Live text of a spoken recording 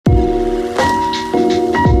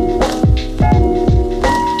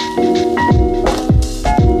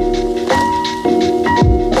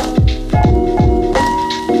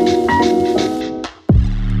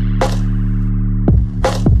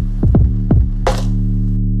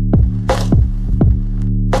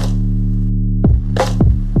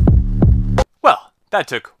That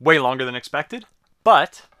took way longer than expected,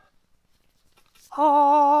 but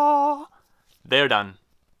they're done.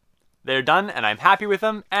 They're done, and I'm happy with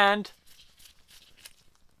them, and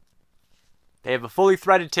they have a fully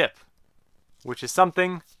threaded tip, which is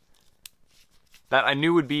something that I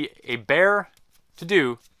knew would be a bear to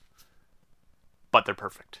do, but they're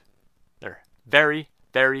perfect. They're very,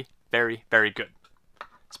 very, very, very good.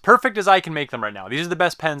 As perfect as I can make them right now. These are the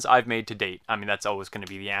best pens I've made to date. I mean, that's always going to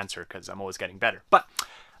be the answer because I'm always getting better. But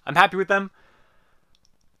I'm happy with them.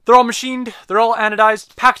 They're all machined. They're all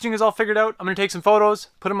anodized. Packaging is all figured out. I'm going to take some photos,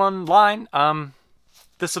 put them online.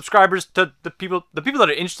 The subscribers, to the people that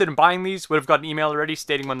are interested in buying these would have got an email already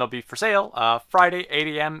stating when they'll be for sale. Friday,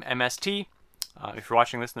 8 a.m. MST. If you're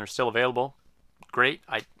watching this and they're still available, great.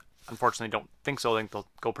 I unfortunately don't think so. I think they'll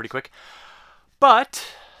go pretty quick. But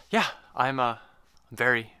yeah, I'm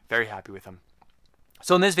very, very happy with them.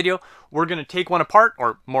 So in this video, we're going to take one apart,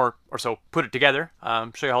 or more or so put it together,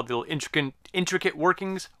 show you how the little intricate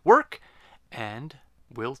workings work, and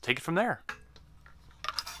we'll take it from there.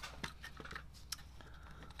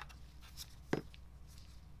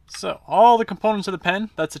 So all the components of the pen,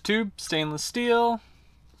 that's a tube, stainless steel.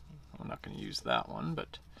 I'm not going to use that one,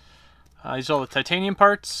 but these are all the titanium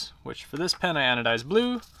parts, which for this pen I anodized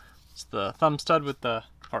blue. It's the thumb stud with the,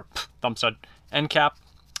 or thumb stud end cap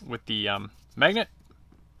with the magnet.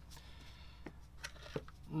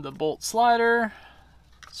 The bolt slider,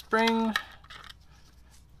 spring,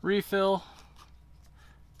 refill,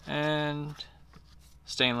 and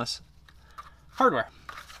stainless hardware.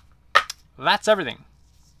 That's everything.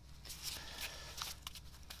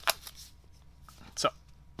 So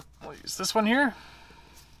we'll use this one here.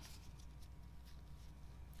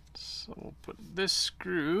 So we'll put this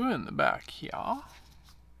screw in the back here.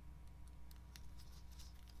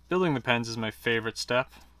 Building the pens is my favorite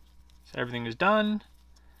step. So everything is done.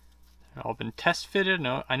 They've all been test fitted.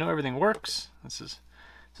 No, I know everything works. This is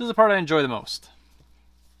the part I enjoy the most.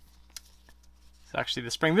 It's actually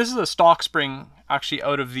the spring. This is a stock spring, actually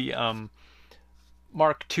out of the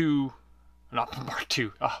Mark II, not Mark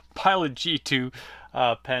II, Pilot G2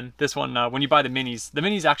 pen. This one, when you buy the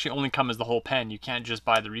minis actually only come as the whole pen. You can't just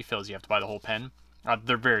buy the refills. You have to buy the whole pen.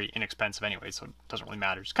 They're very inexpensive anyway, so it doesn't really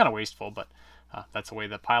matter. It's kind of wasteful, but that's the way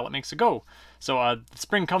the Pilot makes it go. So the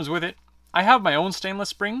spring comes with it. I have my own stainless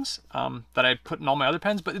springs that I put in all my other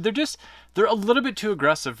pens, but they're a little bit too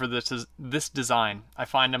aggressive for this design. I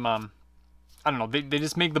find them, I don't know, they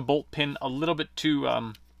just make the bolt pin a little bit too,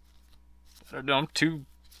 I don't know, too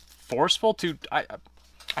forceful. I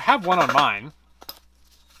have one on mine,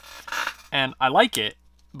 and I like it,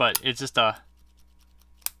 but it's just I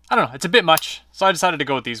don't know, it's a bit much. So I decided to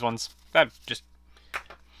go with these ones. That just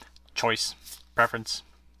choice, preference,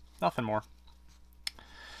 nothing more.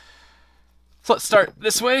 So let's start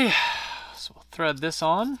this way. So we'll thread this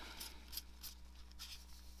on.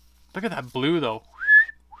 Look at that blue though.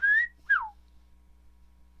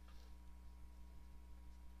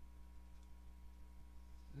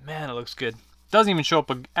 Man, it looks good. Doesn't even show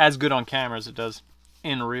up as good on camera as it does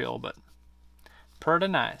in real, but pretty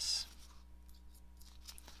nice.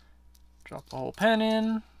 Drop the whole pen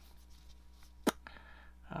in.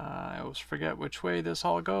 I always forget which way this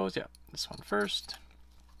all goes. Yeah, this one first.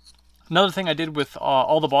 Another thing I did with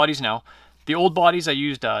all the bodies now, the old bodies I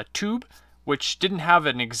used a tube, which didn't have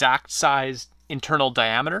an exact size internal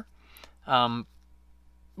diameter,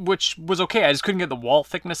 which was okay. I just couldn't get the wall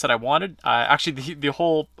thickness that I wanted. Actually, the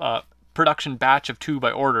whole production batch of tube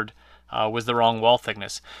I ordered was the wrong wall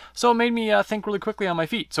thickness. So it made me think really quickly on my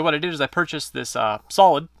feet. So what I did is I purchased this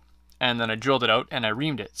solid, and then I drilled it out and I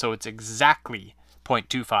reamed it. So it's exactly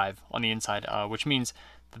 0.25 on the inside, which means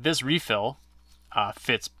that this refill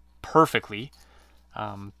fits perfectly.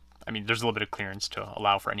 I mean, there's a little bit of clearance to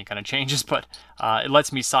allow for any kind of changes, but it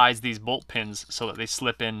lets me size these bolt pins so that they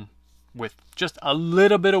slip in with just a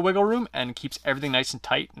little bit of wiggle room and keeps everything nice and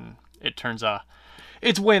tight, and it turns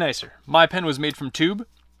it's way nicer. My pen was made from tube,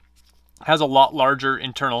 has a lot larger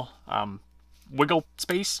internal wiggle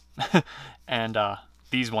space, and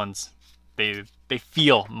these ones, they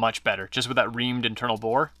feel much better just with that reamed internal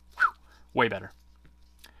bore. Whew, way better.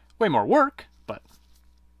 Way more work, but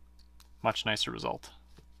much nicer result.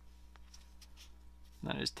 And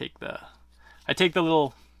then I just take the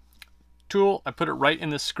little tool, I put it right in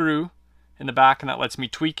the screw in the back, and that lets me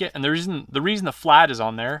tweak it. And the reason the flat is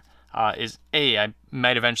on there is I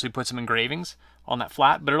might eventually put some engravings on that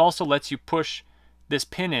flat, but it also lets you push this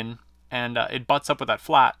pin in, and it butts up with that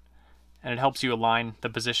flat, and it helps you align the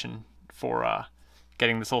position for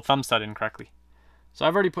getting this little thumb stud in correctly. So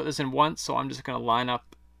I've already put this in once, so I'm just going to line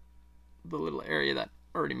up the little area that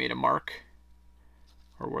already made a mark,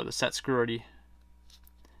 or where the set screw already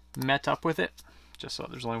met up with it, just so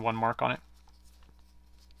there's only one mark on it.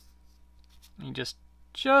 You just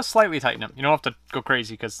slightly tighten them. You don't have to go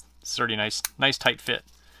crazy because it's already a nice tight fit.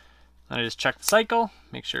 Then I just check the cycle,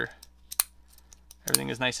 make sure everything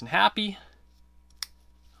is nice and happy.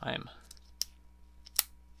 I am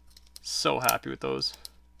so happy with those.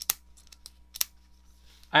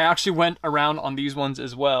 I actually went around on these ones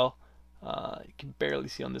as well. You can barely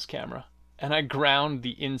see on this camera. And I ground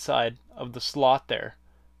the inside of the slot there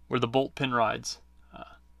where the bolt pin rides.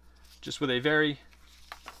 Just with a very,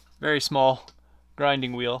 very small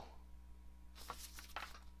grinding wheel.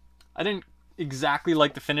 I didn't exactly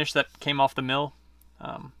like the finish that came off the mill.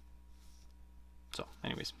 So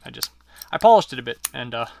anyways, I polished it a bit,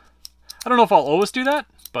 and I don't know if I'll always do that,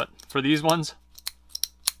 but for these ones,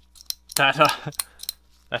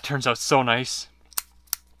 that turns out so nice.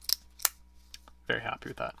 Very happy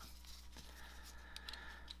with that.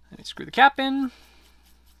 Let me screw the cap in.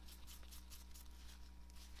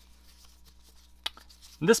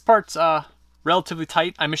 This part's relatively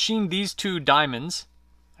tight. I machined these two diamonds.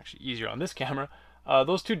 Actually easier on this camera.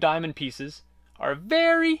 Those two diamond pieces are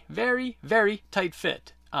very, very, very tight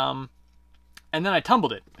fit. And then I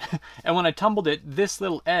tumbled it. And when I tumbled it, this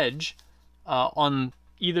little edge on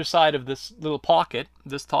either side of this little pocket,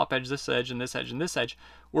 this top edge, this edge, and this edge, and this edge,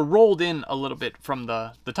 were rolled in a little bit from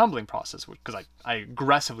the tumbling process, because I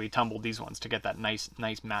aggressively tumbled these ones to get that nice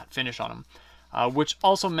matte finish on them. Which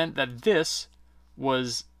also meant that this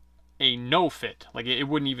was a no fit. Like it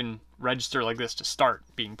wouldn't even register like this to start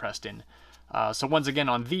being pressed in. So once again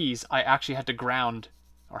on these, I actually had to grind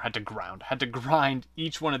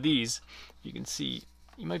each one of these. You can see,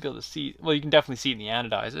 you might be able to see, well, you can definitely see it in the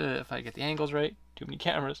anodize if I get the angles right. Too many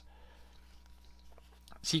cameras.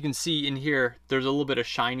 So you can see in here, there's a little bit of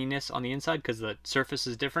shininess on the inside because the surface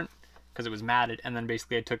is different, because it was matted. And then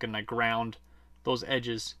basically I took and I ground those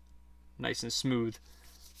edges nice and smooth.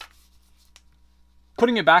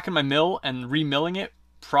 Putting it back in my mill and remilling it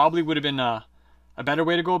probably would have been a better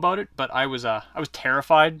way to go about it, but I was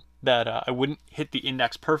terrified that I wouldn't hit the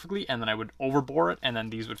index perfectly, and then I would overbore it, and then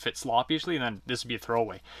these would fit sloppishly, and then this would be a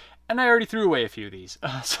throwaway. And I already threw away a few of these,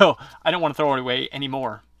 so I don't want to throw it away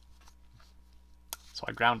anymore. So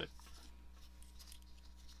I ground it.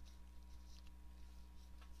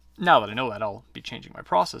 Now that I know that, I'll be changing my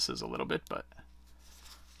processes a little bit, but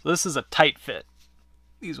so this is a tight fit.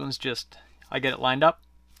 These ones just, I get it lined up,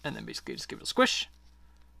 and then basically just give it a squish.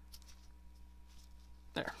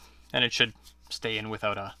 There. And it should stay in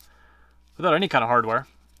without any kind of hardware.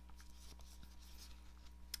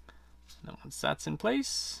 And then once that's in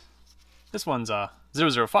place, this one's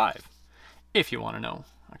 005, if you want to know.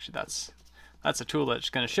 Actually, that's a tool that it's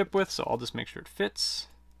going to ship with, so I'll just make sure it fits.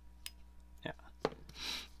 Yeah.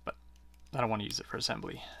 But I don't want to use it for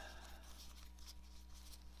assembly.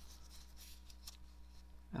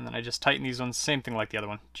 And then I just tighten these ones, same thing like the other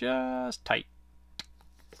one. Just tight.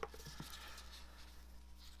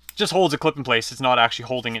 Just holds a clip in place. It's not actually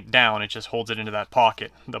holding it down, it just holds it into that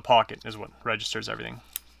pocket. The pocket is what registers everything.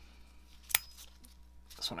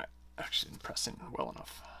 This one I actually didn't press in well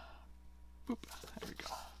enough. Boop. There we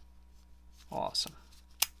go. Awesome.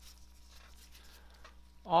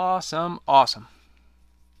 Awesome, awesome.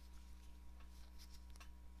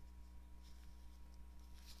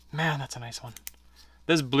 Man, that's a nice one.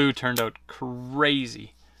 This blue turned out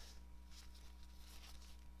crazy.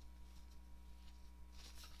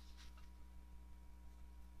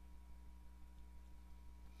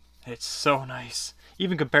 It's so nice,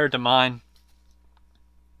 even compared to mine.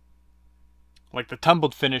 Like the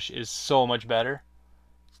tumbled finish is so much better.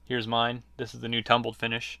 Here's mine. This is the new tumbled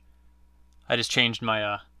finish. I just changed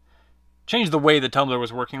my changed the way the tumbler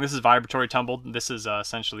was working. This is vibratory tumbled. This is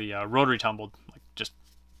essentially rotary tumbled, like just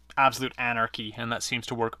absolute anarchy, and that seems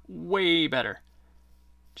to work way better.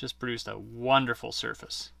 Just produced a wonderful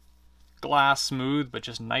surface. Glass smooth, but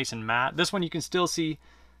just nice and matte. This one you can still see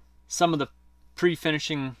some of the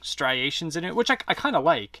pre-finishing striations in it, which I kind of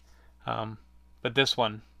like. But this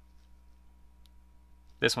one's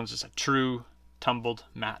just a true tumbled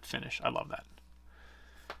matte finish. I love that.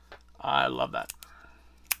 I love that.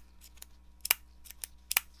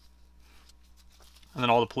 And then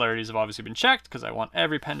all the polarities have obviously been checked because I want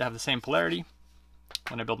every pen to have the same polarity.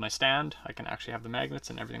 When I build my stand, I can actually have the magnets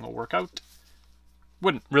and everything will work out.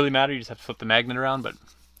 Wouldn't really matter, you just have to flip the magnet around, but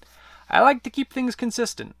I like to keep things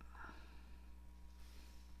consistent.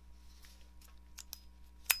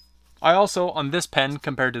 I also, on this pen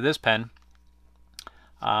compared to this pen,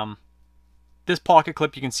 this pocket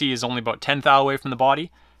clip you can see is only about 1/10 thou away from the body,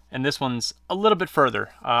 and this one's a little bit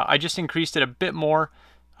further. I just increased it a bit more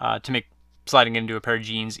to make sliding it into a pair of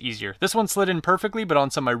jeans easier. This one slid in perfectly, but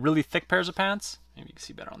on some of my really thick pairs of pants, maybe you can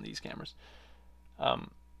see better on these cameras,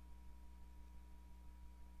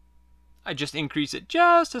 I just increase it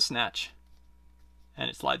just a snatch, and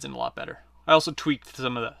it slides in a lot better. I also tweaked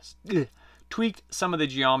some of the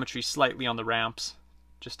geometry slightly on the ramps,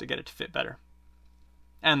 just to get it to fit better.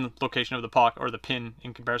 And the location of the pocket, or the pin,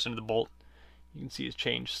 in comparison to the bolt, you can see has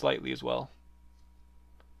changed slightly as well.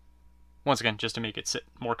 Once again, just to make it sit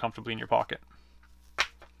more comfortably in your pocket.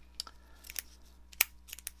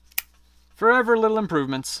 Forever little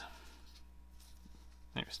improvements.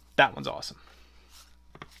 Anyways, that one's awesome.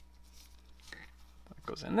 That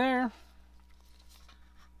goes in there.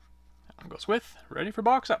 That one goes with, ready for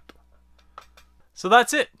box up. So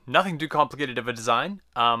that's it. Nothing too complicated of a design.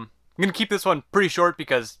 I'm going to keep this one pretty short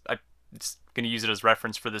because I'm just going to use it as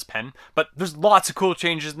reference for this pen. But there's lots of cool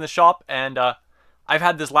changes in the shop, and I've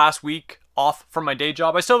had this last week off from my day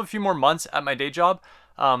job. I still have a few more months at my day job,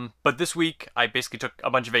 but this week I basically took a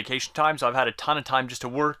bunch of vacation time, so I've had a ton of time just to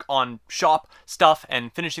work on shop stuff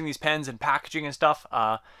and finishing these pens and packaging and stuff,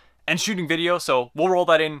 and shooting video. So we'll roll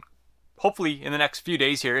that in hopefully in the next few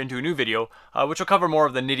days here into a new video, which will cover more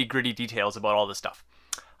of the nitty-gritty details about all this stuff.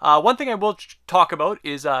 One thing I will talk about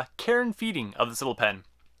is care and feeding of this little pen.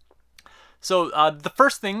 So the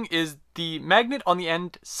first thing is the magnet on the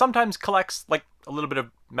end sometimes collects like a little bit of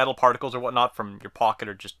metal particles or whatnot from your pocket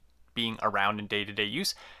or just being around in day-to-day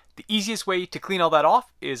use. The easiest way to clean all that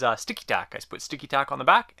off is sticky tack. I just put sticky tack on the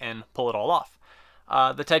back and pull it all off.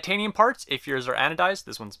 The titanium parts, if yours are anodized,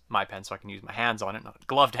 this one's my pen so I can use my hands on it, not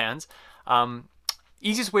gloved hands.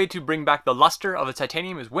 Easiest way to bring back the luster of the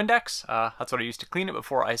titanium is Windex. That's what I use to clean it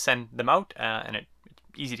before I send them out, and it's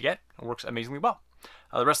easy to get. It works amazingly well.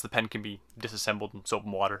 The rest of the pen can be disassembled in soap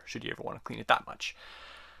and water should you ever want to clean it that much.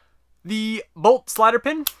 The bolt slider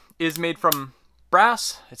pin is made from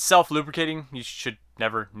brass. It's self-lubricating. You should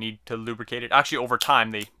never need to lubricate it. Actually, over time,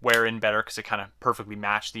 they wear in better because they kind of perfectly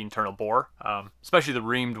match the internal bore. Especially the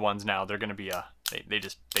reamed ones now, they're going to be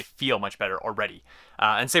they feel much better already.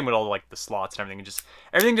 And same with all like the slots and everything.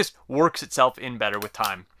 Everything just works itself in better with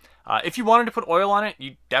time. If you wanted to put oil on it,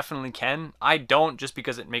 you definitely can. I don't, just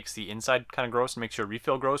because it makes the inside kind of gross and makes your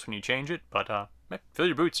refill gross when you change it. But fill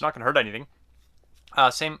your boots, not going to hurt anything.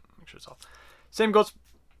 Same goes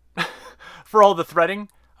for all the threading.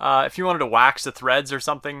 If you wanted to wax the threads or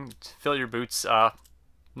something, fill your boots.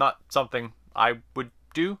 Not something I would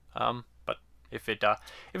do, but if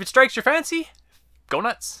it strikes your fancy, go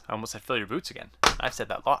nuts. I almost said fill your boots again. I've said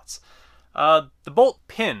that lots. The bolt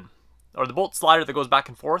pin, or the bolt slider that goes back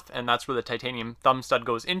and forth, and that's where the titanium thumb stud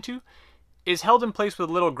goes into, is held in place with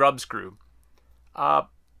a little grub screw.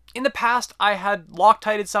 In the past, I had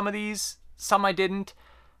Loctited some of these, some I didn't.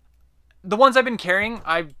 The ones I've been carrying,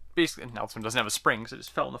 I basically, now this one doesn't have a spring, so it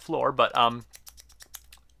just fell on the floor, but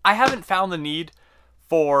I haven't found the need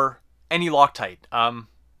for any Loctite.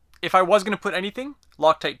 If I was going to put anything,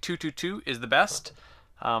 Loctite 222 is the best.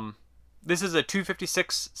 This is a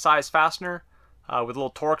 256 size fastener with a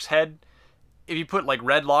little Torx head. If you put like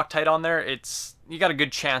red Loctite on there, you got a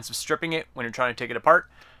good chance of stripping it when you're trying to take it apart.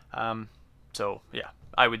 So yeah,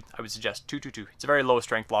 I would suggest 222. It's a very low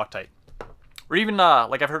strength Loctite. Or even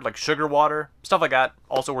like I've heard like sugar water, stuff like that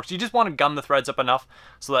also works. You just want to gum the threads up enough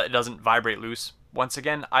so that it doesn't vibrate loose. Once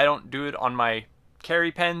again, I don't do it on my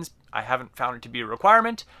carry pens. I haven't found it to be a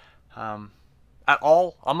requirement at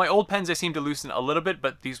all. On my old pens, they seem to loosen a little bit,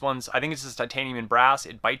 but these ones, I think it's just titanium and brass.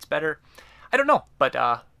 It bites better. I don't know, but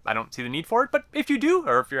I don't see the need for it. But if you do,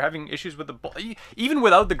 or if you're having issues with the bolt, even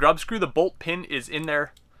without the grub screw, the bolt pin is in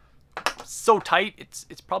there so tight,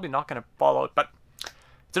 it's probably not going to fall out, but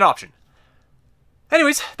it's an option.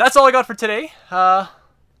 Anyways, that's all I got for today.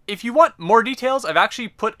 If you want more details, I've actually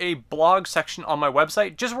put a blog section on my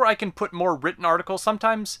website, just where I can put more written articles.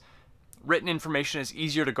 Sometimes written information is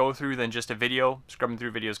easier to go through than just a video. Scrubbing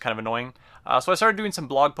through video is kind of annoying. So I started doing some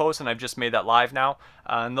blog posts, and I've just made that live now.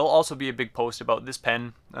 And there'll also be a big post about this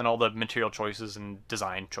pen and all the material choices and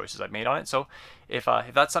design choices I've made on it. So if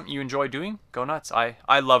that's something you enjoy doing, go nuts.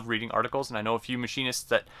 I love reading articles, and I know a few machinists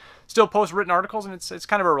that still post written articles, and it's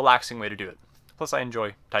kind of a relaxing way to do it. Plus, I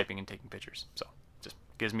enjoy typing and taking pictures, so it just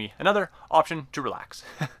gives me another option to relax.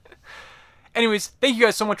 Anyways, thank you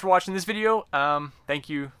guys so much for watching this video. Thank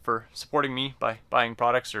you for supporting me by buying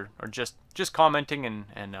products or just commenting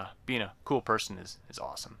and being a cool person is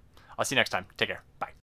awesome. I'll see you next time. Take care. Bye.